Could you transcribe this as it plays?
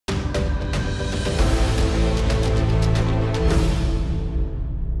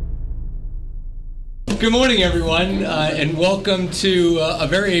Good morning, everyone, and welcome to a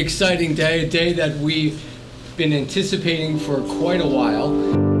very exciting day, a day that we've been anticipating for quite a while.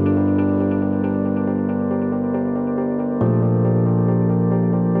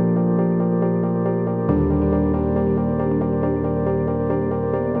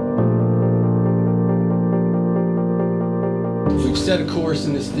 We've set a course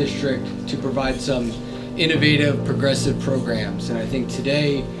in this district to provide some innovative, progressive programs, and I think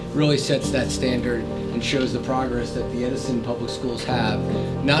today really sets that standard and shows the progress that the Edison public schools have,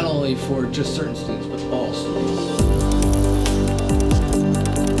 not only for just certain students, but all students.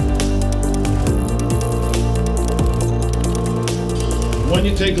 When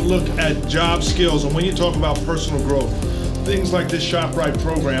you take a look at job skills and when you talk about personal growth, things like this ShopRite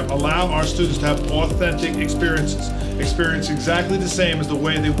program allow our students to have authentic experiences, experience exactly the same as the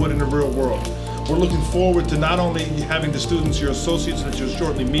way they would in the real world. We're looking forward to not only having the students, your associates that you'll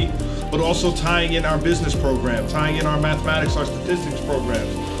shortly meet, but also tying in our business program, tying in our mathematics, our statistics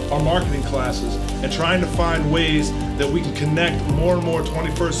programs, our marketing classes, and trying to find ways that we can connect more and more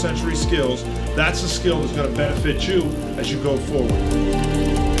 21st century skills. That's a skill that's going to benefit you as you go forward.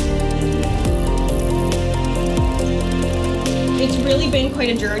 It's really been quite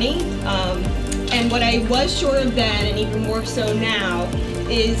a journey, and what I was sure of then, and even more so now,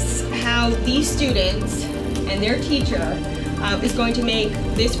 is how these students and their teacher is going to make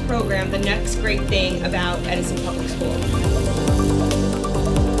this program the next great thing about Edison Public School.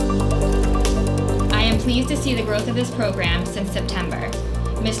 I am pleased to see the growth of this program since September.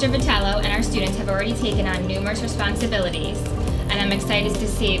 Mr. Vitello and our students have already taken on numerous responsibilities, and I'm excited to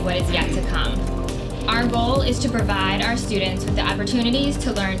see what is yet to come. Our goal is to provide our students with the opportunities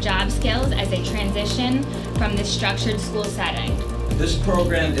to learn job skills as they transition from this structured school setting. This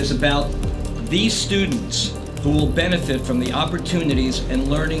program is about these students who will benefit from the opportunities and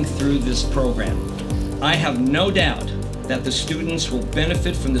learning through this program. I have no doubt that the students will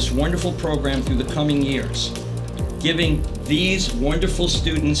benefit from this wonderful program through the coming years, giving these wonderful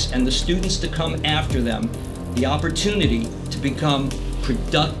students and the students to come after them the opportunity to become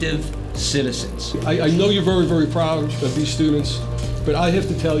productive citizens. I know you're very, very proud of these students, but I have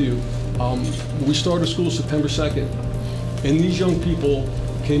to tell you, we started school September 2nd, and these young people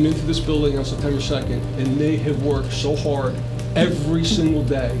came into this building on September 2nd, and they have worked so hard every single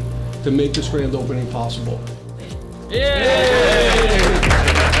day to make this grand opening possible. Yay!